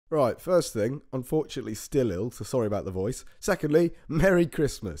Right, first thing, unfortunately still ill, so sorry about the voice. Secondly, Merry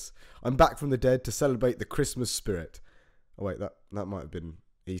Christmas. I'm back from the dead to celebrate the Christmas spirit. Oh wait, that might have been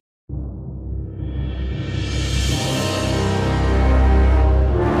easy.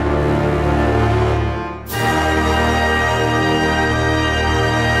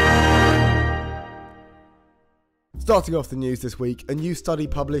 Starting off the news this week, a new study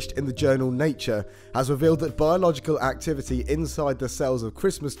published in the journal Nature has revealed that biological activity inside the cells of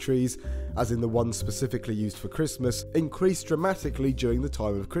Christmas trees, as in the ones specifically used for Christmas, increased dramatically during the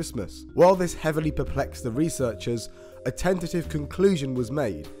time of Christmas. While this heavily perplexed the researchers, a tentative conclusion was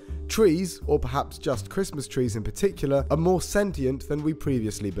made. Trees, or perhaps just Christmas trees in particular, are more sentient than we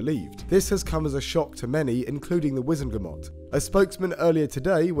previously believed. This has come as a shock to many, including the Wizengamot. A spokesman earlier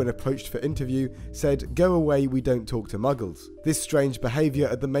today, when approached for interview, said, "Go away, we don't talk to muggles." This strange behaviour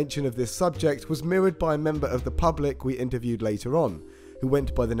at the mention of this subject was mirrored by a member of the public we interviewed later on, who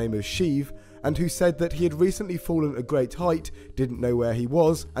went by the name of Sheev, and who said that he had recently fallen a great height, didn't know where he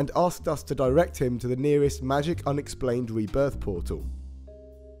was, and asked us to direct him to the nearest magic unexplained rebirth portal.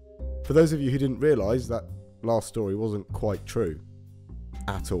 For those of you who didn't realise, that last story wasn't quite true.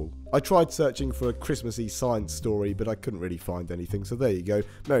 At all. I tried searching for a Christmassy science story, but I couldn't really find anything, so there you go.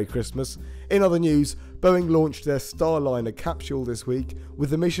 Merry Christmas. In other news, Boeing launched their Starliner capsule this week,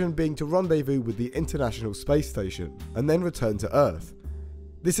 with the mission being to rendezvous with the International Space Station, and then return to Earth.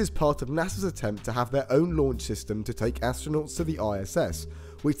 This is part of NASA's attempt to have their own launch system to take astronauts to the ISS,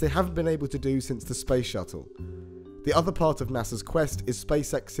 which they haven't been able to do since the Space Shuttle. The other part of NASA's quest is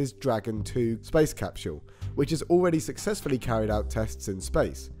SpaceX's Dragon 2 space capsule, which has already successfully carried out tests in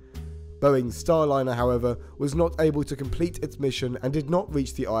space. Boeing's Starliner, however, was not able to complete its mission and did not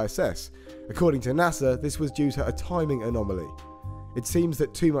reach the ISS. According to NASA, this was due to a timing anomaly. It seems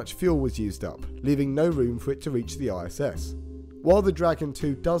that too much fuel was used up, leaving no room for it to reach the ISS. While the Dragon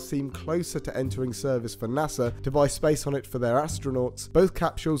 2 does seem closer to entering service for NASA to buy space on it for their astronauts, both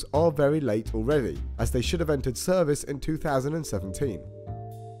capsules are very late already, as they should have entered service in 2017.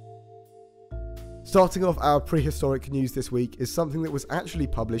 Starting off our prehistoric news this week is something that was actually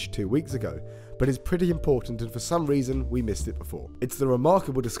published 2 weeks ago, but is pretty important and for some reason we missed it before. It's the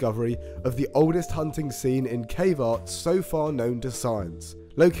remarkable discovery of the oldest hunting scene in cave art so far known to science.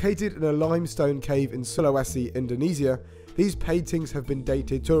 Located in a limestone cave in Sulawesi, Indonesia, these paintings have been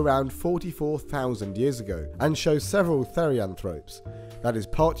dated to around 44,000 years ago and show several therianthropes, that is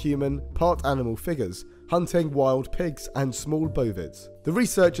part human, part animal figures, hunting wild pigs and small bovids. The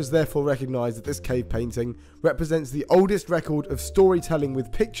researchers therefore recognise that this cave painting represents the oldest record of storytelling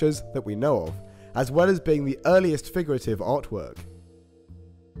with pictures that we know of, as well as being the earliest figurative artwork.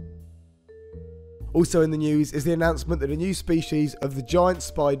 Also in the news is the announcement that a new species of the giant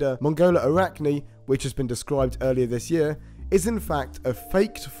spider Mongola arachne, which has been described earlier this year, is in fact a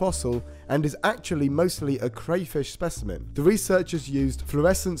faked fossil and is actually mostly a crayfish specimen. The researchers used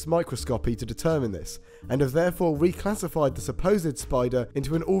fluorescence microscopy to determine this, and have therefore reclassified the supposed spider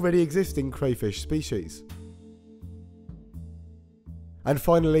into an already existing crayfish species. And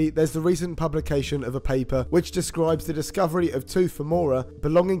finally, there's the recent publication of a paper which describes the discovery of two femora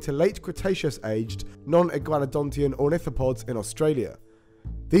belonging to late Cretaceous aged non-iguanodontian ornithopods in Australia.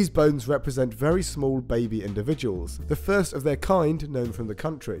 These bones represent very small baby individuals, the first of their kind known from the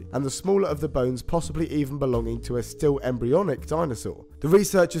country, and the smaller of the bones possibly even belonging to a still embryonic dinosaur. The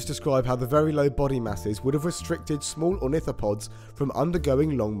researchers describe how the very low body masses would have restricted small ornithopods from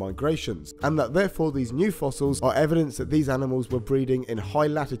undergoing long migrations, and that therefore these new fossils are evidence that these animals were breeding in high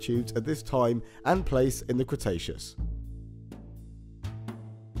latitudes at this time and place in the Cretaceous.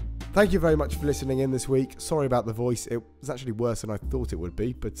 Thank you very much for listening in this week. Sorry about the voice, it was actually worse than I thought it would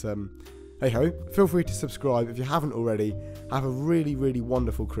be, but hey ho. Feel free to subscribe if you haven't already. Have a really, really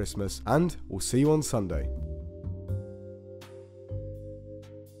wonderful Christmas, and we'll see you on Sunday.